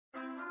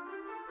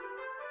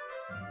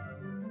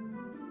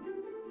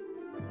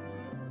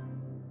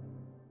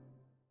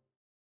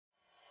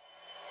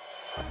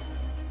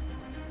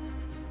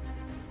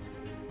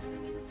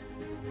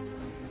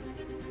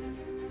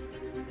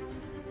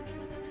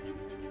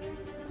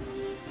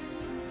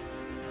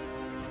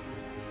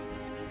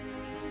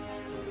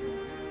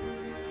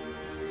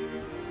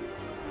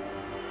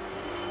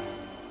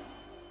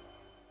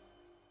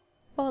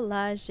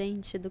Olá,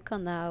 gente do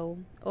canal!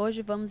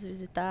 Hoje vamos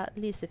visitar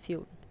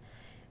Lysefjord,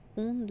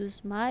 um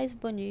dos mais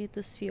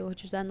bonitos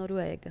fiordes da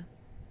Noruega.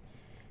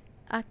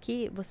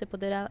 Aqui você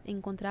poderá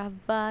encontrar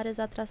várias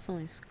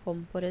atrações,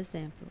 como por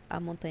exemplo a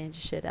montanha de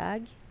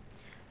Sherag,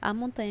 a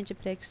montanha de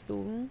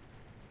Preikestolen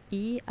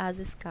e as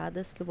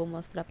escadas que eu vou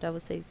mostrar para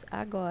vocês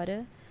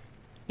agora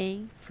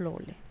em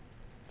Flørli.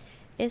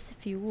 Esse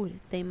fiord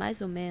tem mais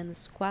ou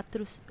menos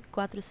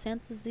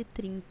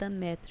 430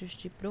 metros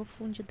de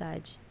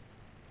profundidade.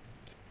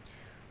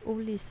 O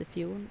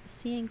Lysefjord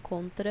se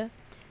encontra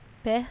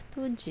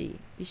perto de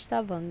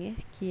Stavanger,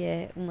 que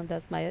é uma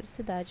das maiores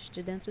cidades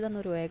de dentro da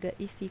Noruega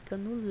e fica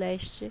no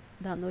leste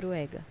da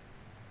Noruega.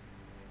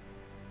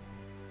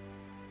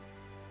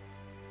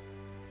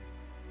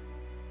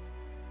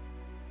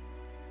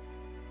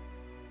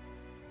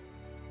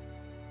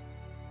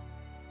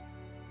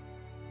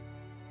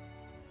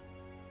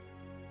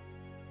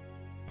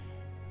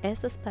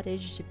 Essas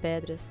paredes de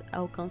pedras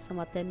alcançam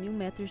até 1000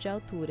 metros de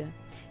altura.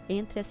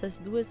 Entre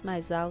essas duas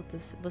mais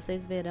altas,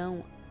 vocês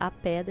verão a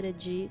pedra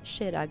de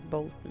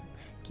Sheragbolten,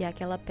 que é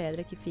aquela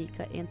pedra que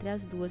fica entre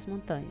as duas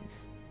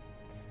montanhas.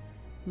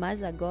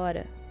 Mas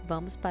agora,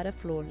 vamos para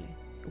Flørli.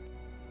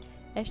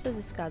 Estas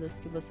escadas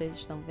que vocês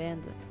estão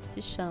vendo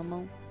se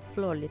chamam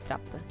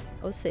Flørli-trappa,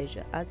 ou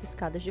seja, as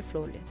escadas de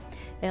Flørli.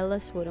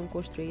 Elas foram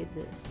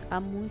construídas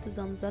há muitos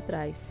anos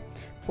atrás,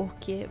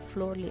 porque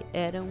Flørli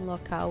era um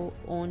local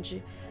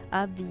onde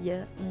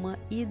havia uma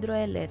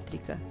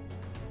hidroelétrica.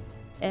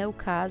 É o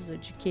caso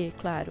de que,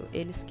 claro,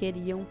 eles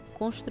queriam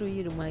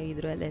construir uma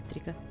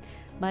hidroelétrica,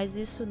 mas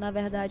isso na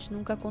verdade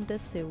nunca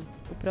aconteceu.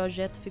 O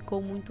projeto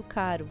ficou muito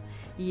caro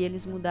e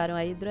eles mudaram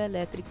a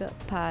hidroelétrica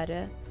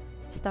para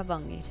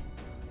Stavanger.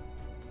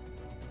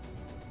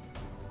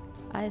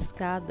 A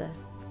escada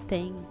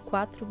tem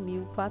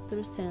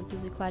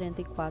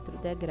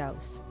 4.444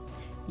 degraus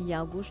e em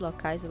alguns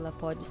locais ela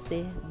pode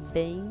ser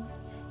bem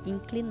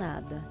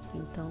inclinada,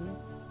 então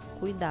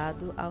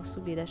cuidado ao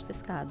subir esta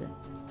escada.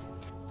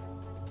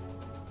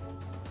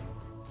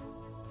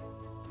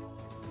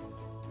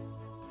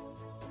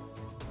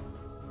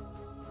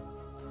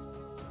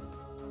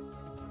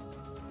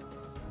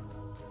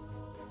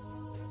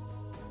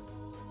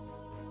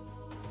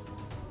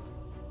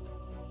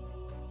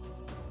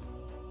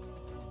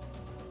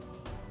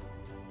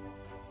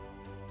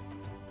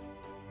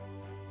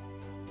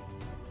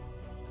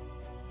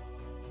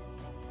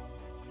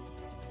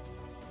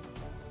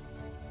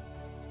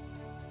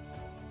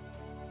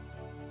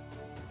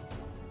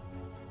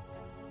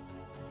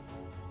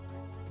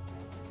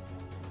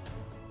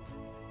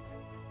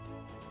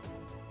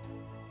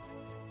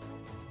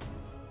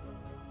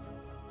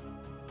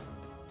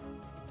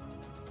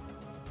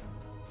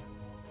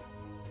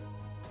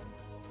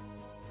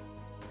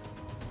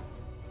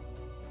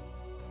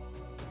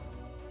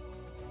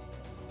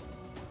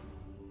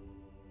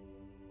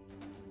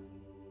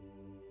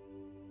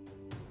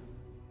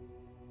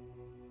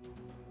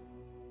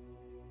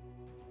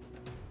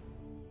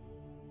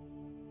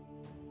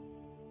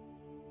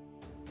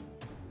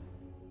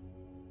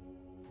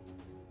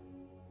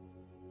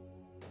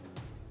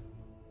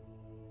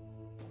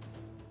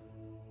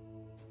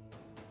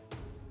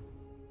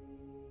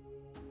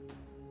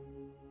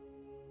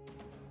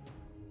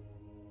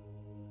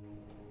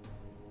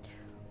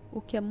 O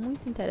que é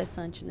muito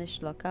interessante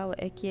neste local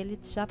é que ele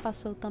já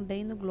passou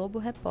também no Globo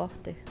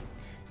Repórter.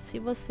 Se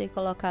você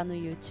colocar no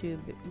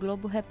YouTube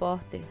Globo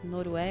Repórter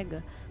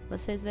Noruega,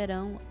 vocês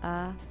verão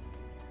a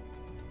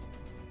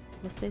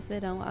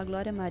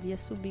Glória Maria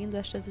subindo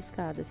estas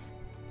escadas.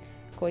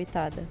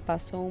 Coitada,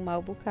 passou um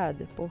mau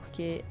bocado,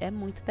 porque é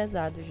muito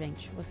pesado,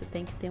 gente. Você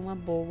tem que ter uma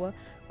boa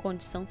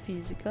condição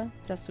física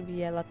para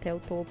subir ela até o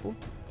topo.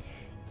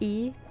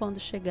 E quando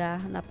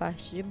chegar na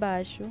parte de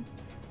baixo,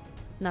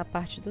 na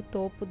parte do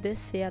topo,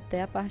 descer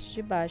até a parte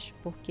de baixo,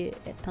 porque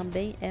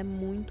também é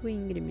muito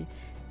íngreme,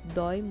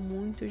 dói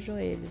muito os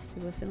joelhos. Se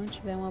você não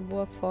tiver uma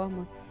boa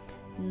forma,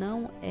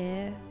 não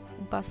é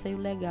um passeio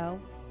legal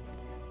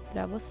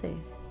para você.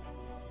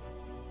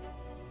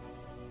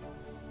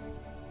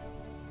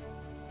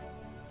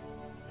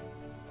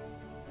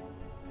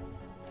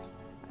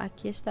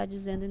 Aqui está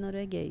dizendo em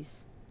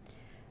norueguês: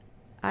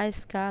 a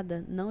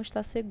escada não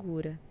está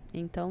segura,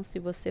 então se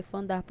você for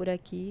andar por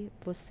aqui,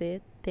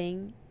 você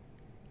tem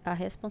a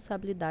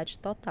responsabilidade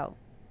total.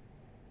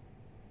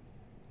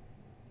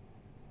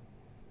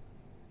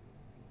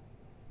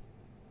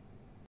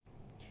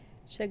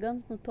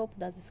 Chegando no topo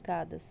das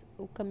escadas,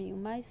 o caminho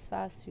mais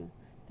fácil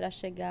para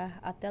chegar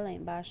até lá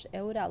embaixo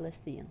é o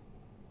Rallestien.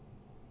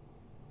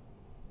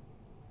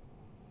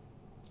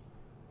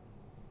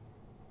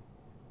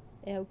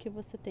 É o que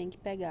você tem que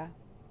pegar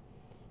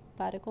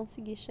para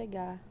conseguir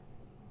chegar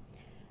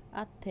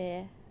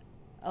até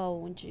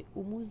onde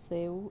o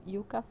museu e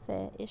o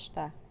café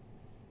está,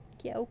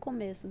 que é o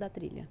começo da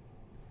trilha.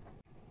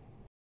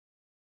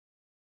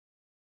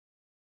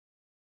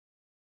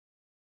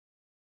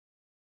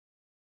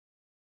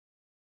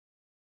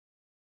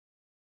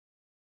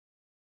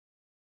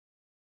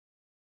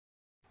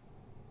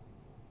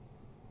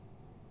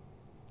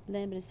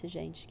 Lembre-se,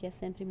 gente, que é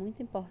sempre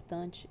muito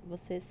importante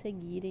vocês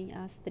seguirem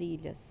as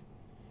trilhas.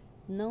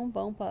 Não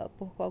vão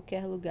por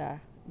qualquer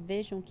lugar.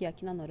 Vejam que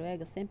aqui na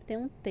Noruega sempre tem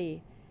um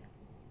T,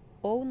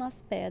 ou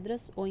nas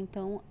pedras, ou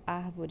então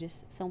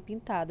árvores são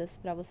pintadas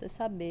para você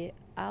saber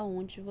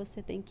aonde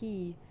você tem que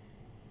ir,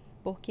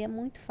 porque é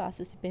muito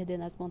fácil se perder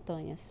nas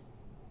montanhas.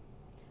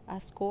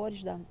 As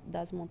cores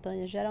das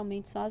montanhas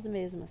geralmente são as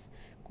mesmas.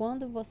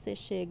 Quando você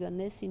chega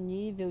nesse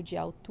nível de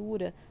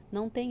altura,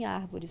 não tem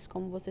árvores,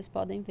 como vocês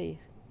podem ver.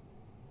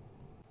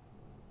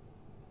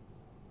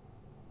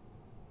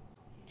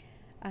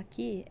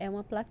 Aqui é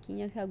uma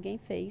plaquinha que alguém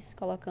fez,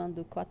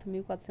 colocando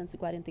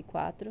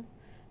 4.444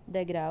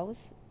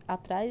 degraus.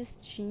 Atrás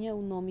tinha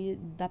o nome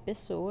da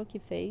pessoa que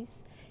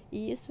fez,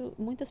 e isso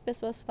muitas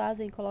pessoas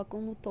fazem e colocam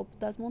no topo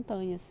das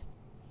montanhas.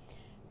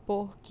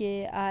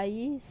 Porque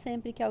aí,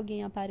 sempre que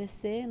alguém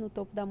aparecer no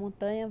topo da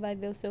montanha, vai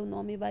ver o seu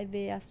nome e vai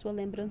ver a sua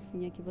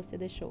lembrancinha que você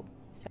deixou.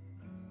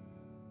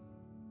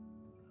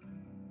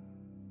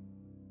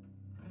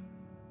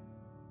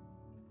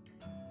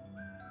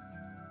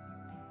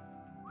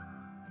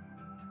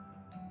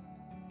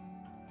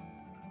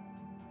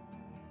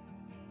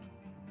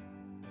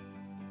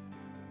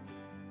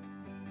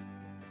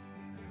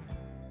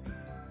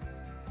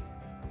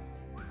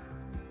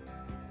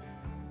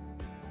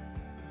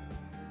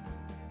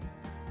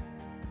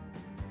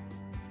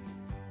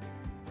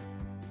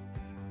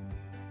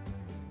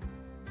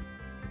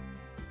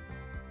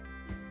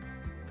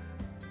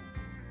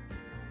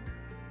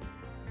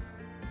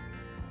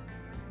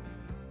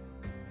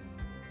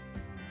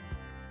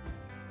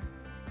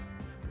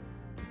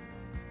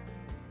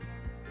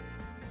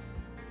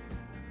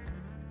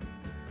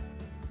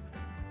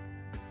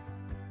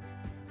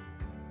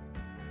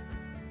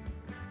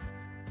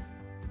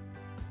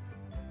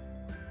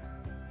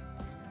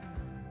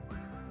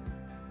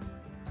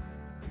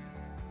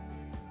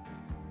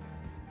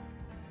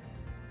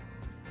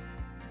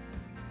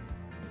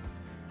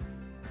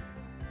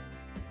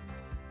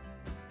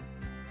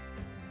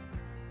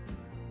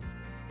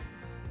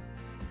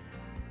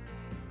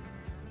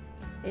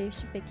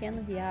 Este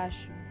pequeno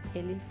riacho,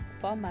 ele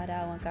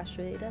formará uma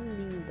cachoeira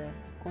linda.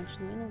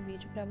 Continue no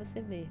vídeo para você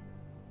ver.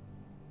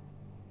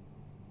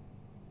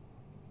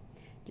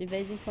 De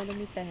vez em quando eu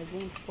me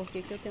pergunto por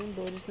que eu tenho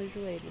dores nos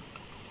joelhos.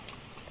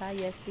 Tá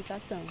aí a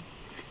explicação.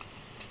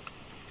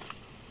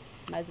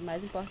 Mas o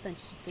mais importante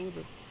de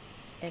tudo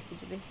é se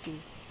divertir.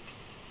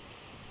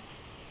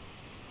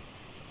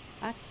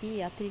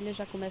 Aqui a trilha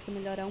já começa a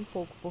melhorar um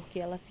pouco, porque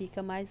ela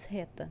fica mais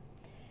reta.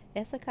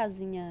 Essa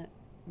casinha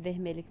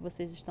vermelha que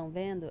vocês estão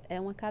vendo é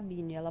uma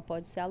cabine, ela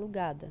pode ser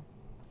alugada.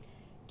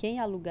 Quem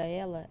aluga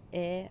ela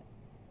é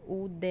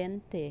o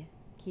DNT,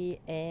 que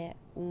é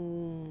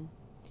uma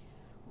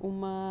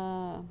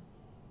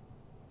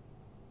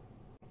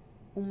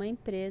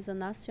empresa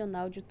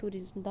nacional de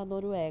turismo da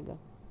Noruega.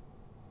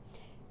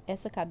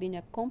 Essa cabine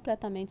é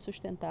completamente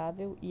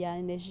sustentável e a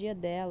energia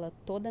dela,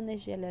 toda a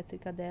energia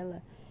elétrica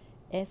dela,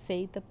 é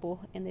feita por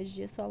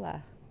energia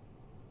solar.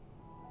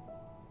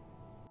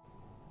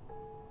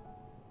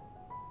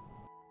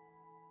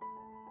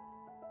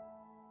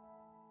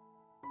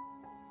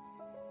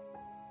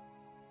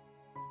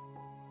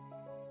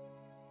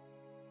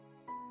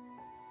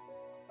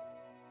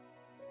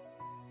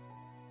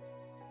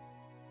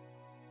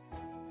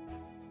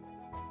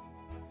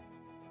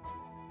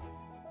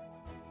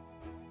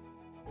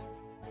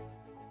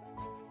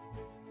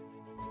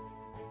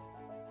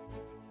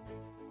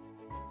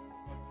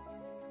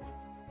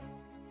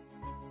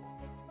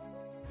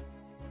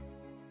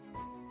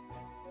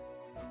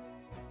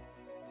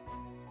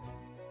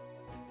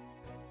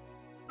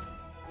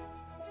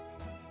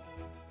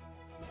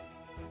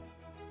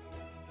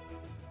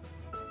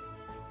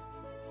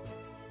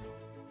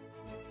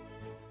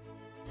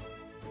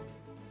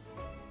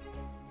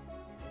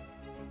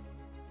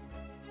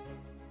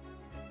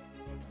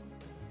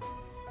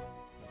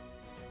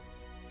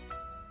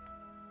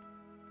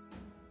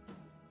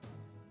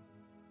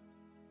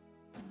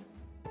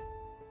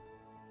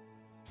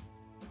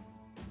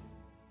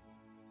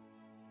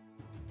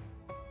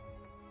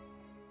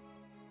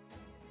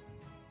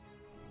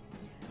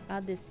 A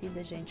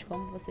descida, gente,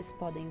 como vocês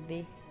podem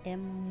ver, é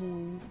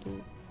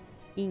muito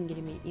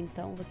íngreme,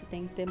 então você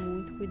tem que ter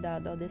muito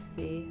cuidado ao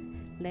descer.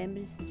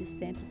 Lembre-se de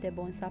sempre ter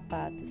bons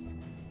sapatos.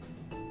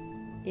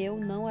 Eu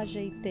não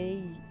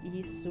ajeitei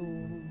isso,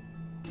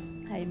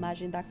 a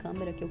imagem da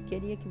câmera, que eu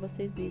queria que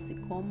vocês vissem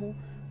como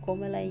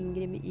ela é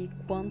íngreme e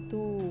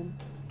quanto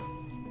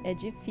é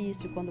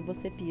difícil quando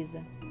você pisa.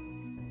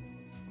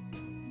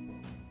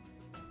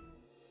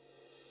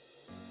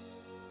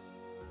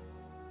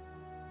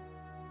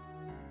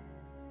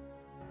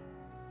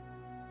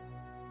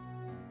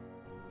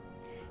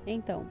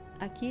 Então,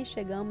 aqui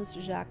chegamos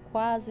já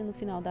quase no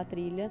final da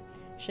trilha,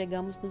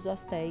 chegamos nos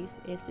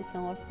hostéis. Esses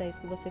são hostéis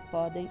que vocês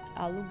podem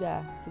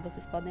alugar,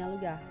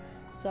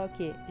 Só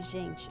que,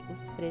 gente,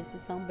 os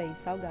preços são bem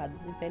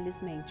salgados,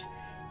 infelizmente.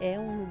 É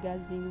um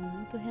lugarzinho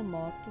muito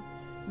remoto,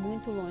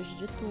 muito longe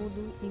de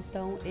tudo,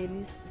 então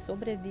eles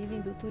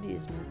sobrevivem do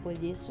turismo, por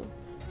isso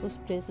os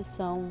preços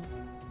são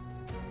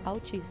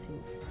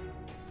altíssimos.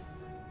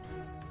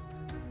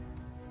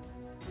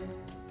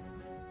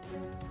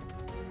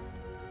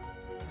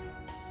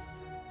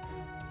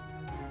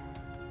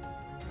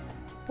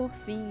 Por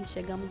fim,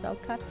 chegamos ao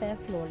Café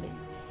Flørli.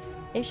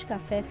 Este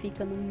café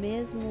fica no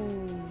mesmo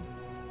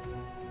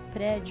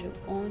prédio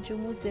onde o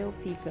museu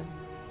fica.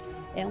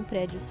 É um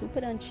prédio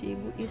super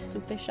antigo e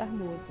super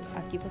charmoso.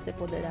 Aqui você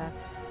poderá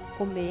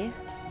comer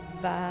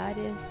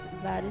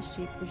vários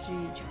tipos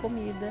de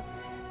comida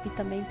e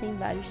também tem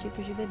vários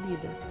tipos de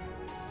bebida.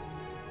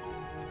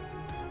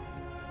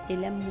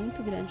 Ele é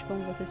muito grande,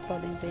 como vocês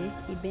podem ver,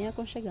 e bem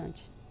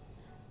aconchegante.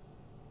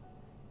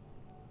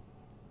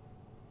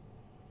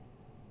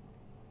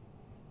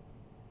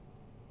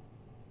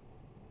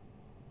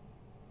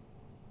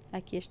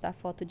 Aqui está a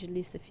foto de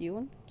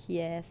lysefjord, que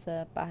é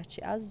essa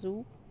parte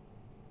azul.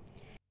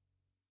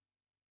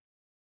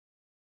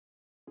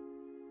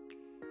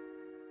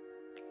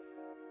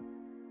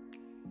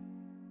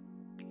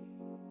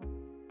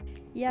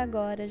 E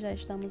agora já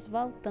estamos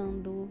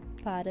voltando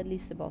para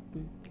Lissabon.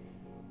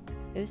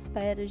 Eu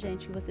espero,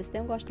 gente, que vocês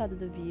tenham gostado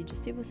do vídeo.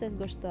 Se vocês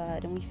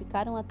gostaram e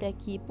ficaram até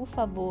aqui, por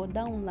favor,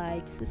 dá um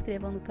like, se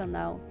inscrevam no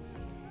canal.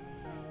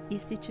 E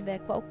se tiver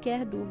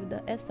qualquer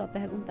dúvida, é só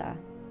perguntar.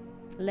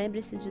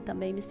 Lembre-se de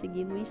também me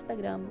seguir no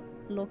Instagram,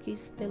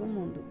 Louques pelo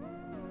Mundo.